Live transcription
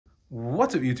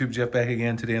What's up YouTube, Jeff back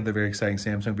again today on the very exciting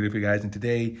Samsung video for you guys. And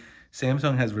today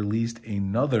Samsung has released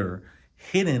another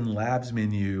hidden labs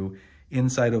menu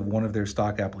inside of one of their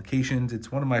stock applications.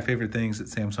 It's one of my favorite things that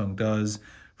Samsung does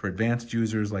for advanced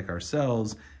users like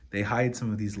ourselves. They hide some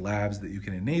of these labs that you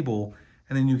can enable,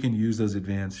 and then you can use those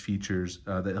advanced features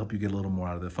that help you get a little more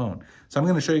out of the phone. So I'm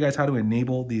going to show you guys how to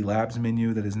enable the labs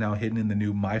menu that is now hidden in the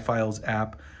new My Files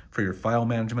app for your file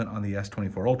management on the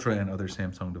S24 Ultra and other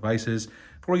Samsung devices.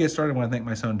 Before we get started, I want to thank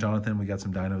my son, Jonathan. We got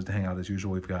some dinos to hang out as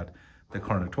usual. We've got the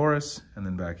Carnotaurus, and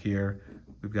then back here,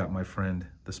 we've got my friend,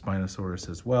 the Spinosaurus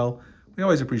as well. We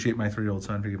always appreciate my 3-year-old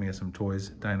son for giving us some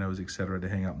toys, dinos, etc. to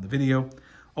hang out in the video.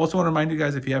 Also want to remind you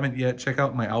guys, if you haven't yet, check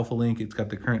out my alpha link. It's got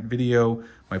the current video,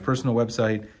 my personal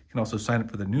website. You can also sign up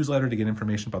for the newsletter to get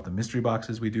information about the mystery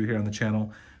boxes we do here on the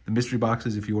channel. The mystery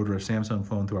boxes, if you order a Samsung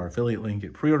phone through our affiliate link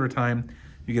at pre-order time,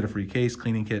 you get a free case,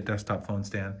 cleaning kit, desktop phone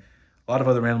stand, a lot of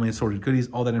other randomly assorted goodies.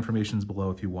 All that information is below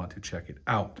if you want to check it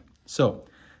out. So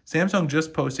Samsung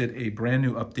just posted a brand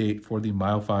new update for the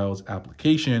My Files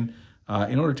application.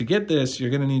 In order to get this, you're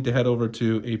going to need to head over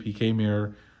to APK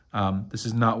Mirror. This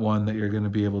is not one that you're going to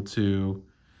be able to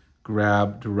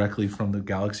grab directly from the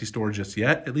Galaxy Store just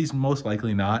yet, at least most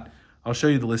likely not. I'll show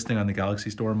you the listing on the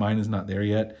Galaxy Store. Mine is not there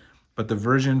yet, but the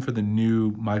version for the new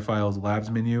My Files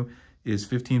Labs menu is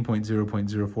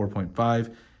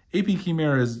 15.0.04.5. APK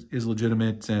Mirror is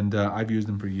legitimate, and I've used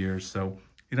them for years, so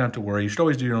you don't have to worry. You should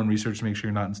always do your own research to make sure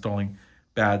you're not installing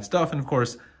bad stuff. And of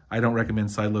course, I don't recommend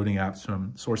sideloading apps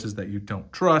from sources that you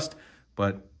don't trust,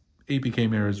 but APK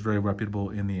Mirror is very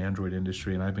reputable in the Android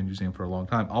industry, and I've been using it for a long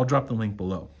time. I'll drop the link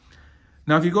below.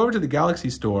 Now, if you go over to the Galaxy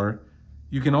Store,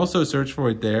 you can also search for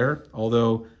it there,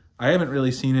 although I haven't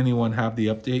really seen anyone have the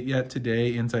update yet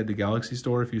today inside the Galaxy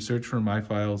Store. If you search for My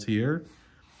Files here,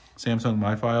 Samsung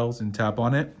My Files, and tap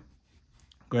on it,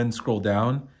 go ahead and scroll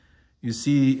down. You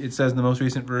see it says the most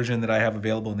recent version that I have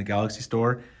available in the Galaxy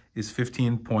Store is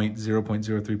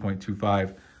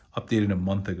 15.0.03.25, updated a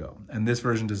month ago. And this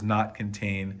version does not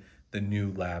contain the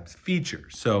new labs feature.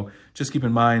 So just keep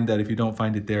in mind that if you don't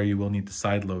find it there, you will need to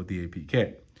sideload the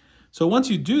APK. So once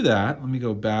you do that, let me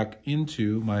go back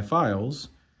into My Files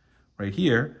right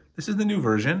here. This is the new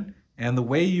version. And the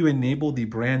way you enable the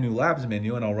brand new labs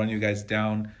menu, and I'll run you guys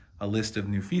down a list of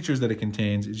new features that it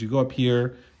contains, is you go up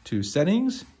here to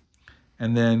Settings,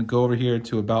 and then go over here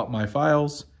to About My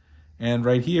Files. And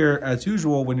right here, as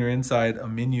usual, when you're inside a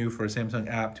menu for a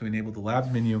Samsung app to enable the labs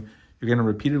menu, you're going to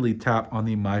repeatedly tap on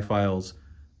the My Files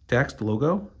text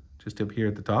logo, just up here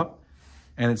at the top.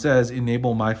 And it says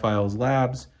Enable My Files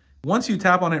Labs. Once you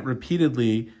tap on it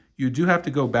repeatedly, you do have to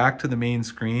go back to the main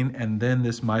screen, and then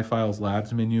this My Files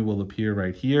Labs menu will appear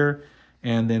right here.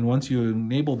 And then once you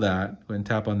enable that, go ahead and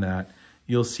tap on that,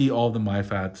 you'll see all the My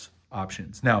Files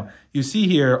options. Now, you see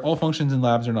here, all functions in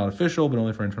labs are not official, but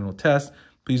only for internal tests.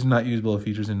 Please do not use below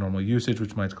features in normal usage,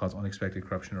 which might cause unexpected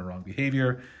corruption or wrong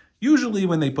behavior. Usually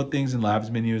when they put things in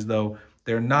labs menus, though,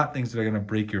 they're not things that are going to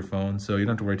break your phone, so you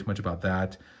don't have to worry too much about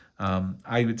that.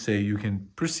 I would say you can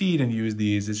proceed and use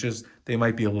these. It's just they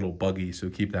might be a little buggy, so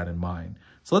keep that in mind.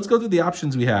 So let's go through the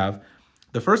options we have.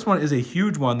 The first one is a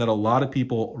huge one that a lot of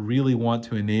people really want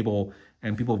to enable,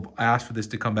 and people have asked for this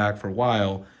to come back for a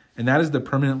while, and that is the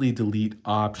permanently delete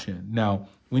option. Now,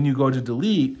 when you go to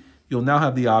delete, you'll now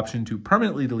have the option to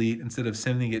permanently delete instead of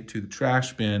sending it to the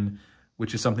trash bin,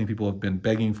 which is something people have been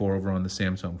begging for over on the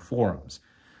Samsung forums.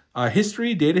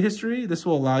 History, data history, this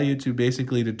will allow you to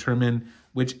basically determine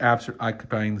which apps are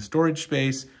occupying the storage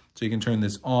space, so you can turn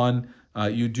this on.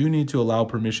 You do need to allow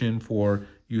permission for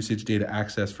usage data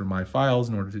access for My Files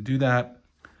in order to do that.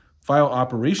 File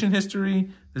operation history,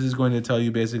 this is going to tell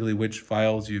you basically which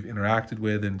files you've interacted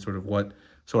with and sort of what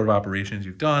sort of operations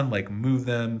you've done, like move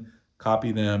them,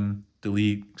 copy them,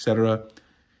 delete, etc.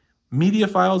 Media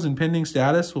files and pending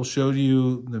status will show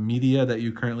you the media that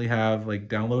you currently have like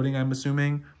downloading, I'm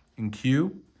assuming, in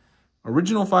queue.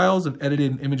 Original files of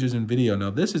edited images and video.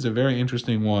 Now this is a very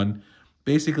interesting one.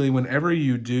 Basically, whenever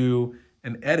you do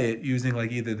an edit using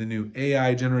like either the new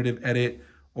AI generative edit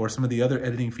or some of the other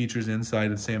editing features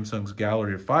inside of Samsung's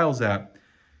Gallery of Files app,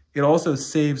 it also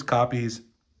saves copies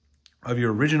of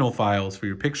your original files for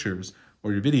your pictures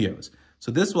or your videos.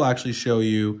 So this will actually show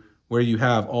you where you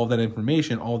have all that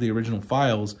information, all the original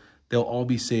files. They'll all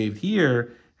be saved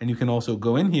here, and you can also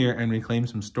go in here and reclaim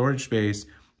some storage space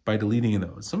by deleting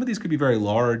those. Some of these could be very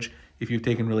large if you've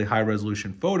taken really high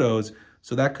resolution photos,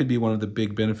 so that could be one of the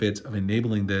big benefits of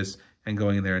enabling this and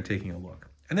going in there and taking a look.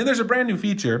 And then there's a brand new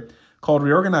feature called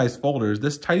Reorganized Folders.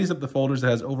 This tidies up the folders that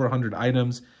has over 100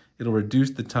 items. It'll reduce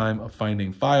the time of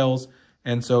finding files.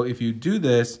 And so if you do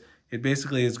this, it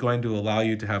basically is going to allow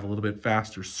you to have a little bit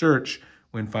faster search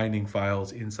when finding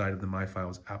files inside of the My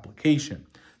Files application.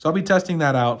 So I'll be testing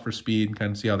that out for speed and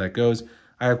kind of see how that goes.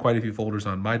 I have quite a few folders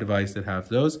on my device that have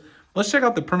those. Let's check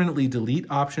out the permanently delete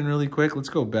option really quick. Let's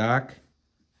go back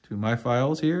to My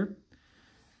Files here.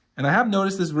 And I have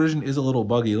noticed this version is a little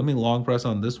buggy. Let me long press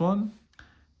on this one.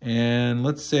 And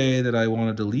let's say that I want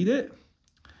to delete it.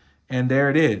 And there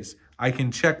it is. I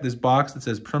can check this box that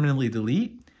says permanently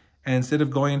delete. And instead of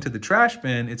going into the trash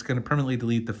bin, it's going to permanently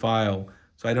delete the file.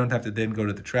 So I don't have to then go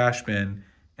to the trash bin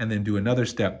and then do another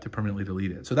step to permanently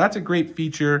delete it. So that's a great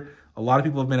feature. A lot of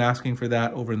people have been asking for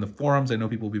that over in the forums. I know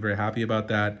people will be very happy about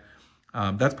that.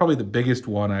 That's probably the biggest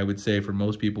one, I would say, for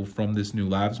most people from this new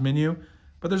Labs menu.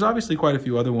 But there's obviously quite a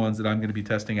few other ones that I'm going to be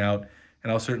testing out,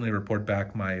 and I'll certainly report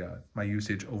back my my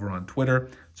usage over on Twitter.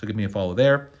 So give me a follow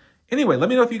there. Anyway, let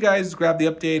me know if you guys grabbed the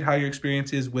update, how your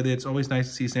experience is with it. It's always nice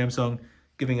to see Samsung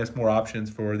giving us more options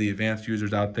for the advanced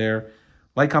users out there.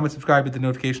 Like, comment, subscribe with the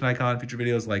notification icon, future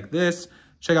videos like this.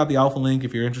 Check out the alpha link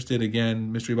if you're interested.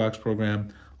 Again, mystery box program,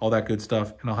 all that good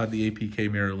stuff. And I'll have the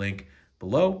APK mirror link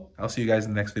below. I'll see you guys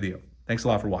in the next video. Thanks a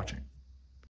lot for watching.